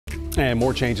And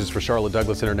more changes for Charlotte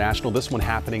Douglas International, this one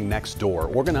happening next door.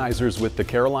 Organizers with the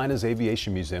Carolinas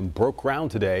Aviation Museum broke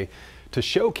ground today to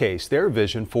showcase their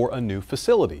vision for a new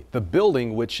facility. The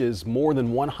building, which is more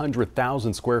than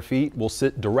 100,000 square feet, will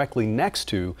sit directly next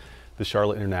to the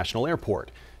Charlotte International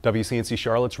Airport. WCNC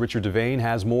Charlotte's Richard Devane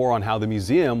has more on how the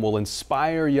museum will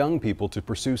inspire young people to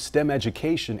pursue STEM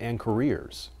education and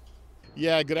careers.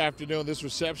 Yeah, good afternoon. This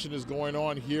reception is going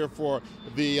on here for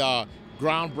the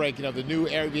groundbreaking of the new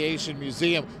Aviation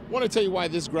Museum. I want to tell you why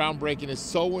this groundbreaking is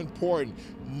so important.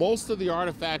 Most of the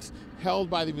artifacts held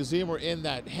by the museum are in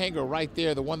that hangar right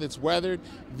there, the one that's weathered.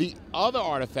 The other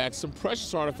artifacts, some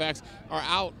precious artifacts, are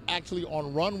out actually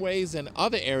on runways and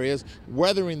other areas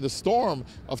weathering the storm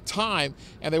of time,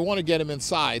 and they want to get them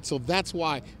inside. So that's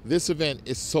why this event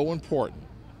is so important.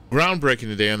 Groundbreaking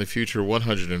today on the future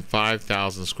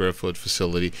 105,000 square foot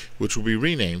facility, which will be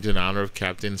renamed in honor of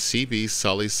Captain C.B.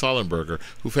 Sully Sullenberger,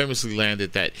 who famously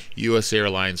landed that U.S.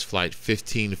 Airlines Flight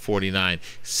 1549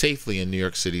 safely in New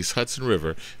York City's Hudson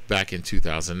River back in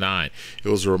 2009. It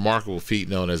was a remarkable feat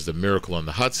known as the Miracle on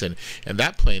the Hudson, and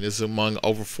that plane is among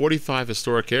over 45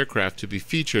 historic aircraft to be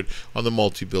featured on the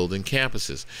multi-building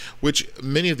campuses, which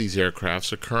many of these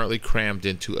aircrafts are currently crammed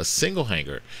into a single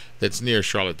hangar that's near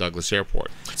Charlotte Douglas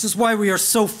Airport. This is why we are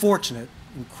so fortunate,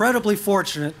 incredibly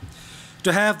fortunate,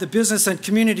 to have the business and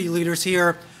community leaders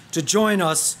here to join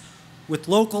us with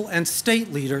local and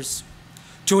state leaders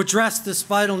to address this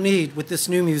vital need with this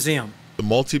new museum. The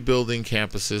multi-building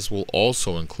campuses will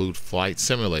also include flight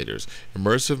simulators,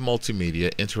 immersive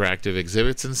multimedia, interactive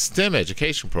exhibits, and STEM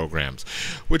education programs,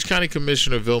 which County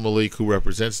Commissioner Vil Malik, who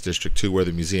represents District 2 where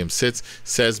the museum sits,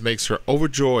 says makes her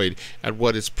overjoyed at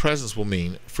what its presence will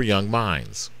mean for young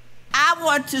minds. I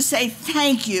want to say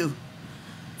thank you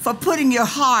for putting your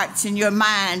hearts and your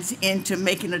minds into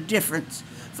making a difference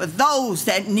for those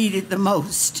that need it the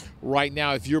most. Right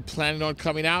now, if you're planning on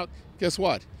coming out, guess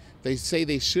what? They say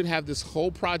they should have this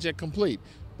whole project complete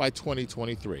by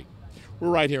 2023. We're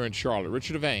right here in Charlotte.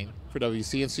 Richard Devane for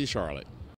WCNC Charlotte.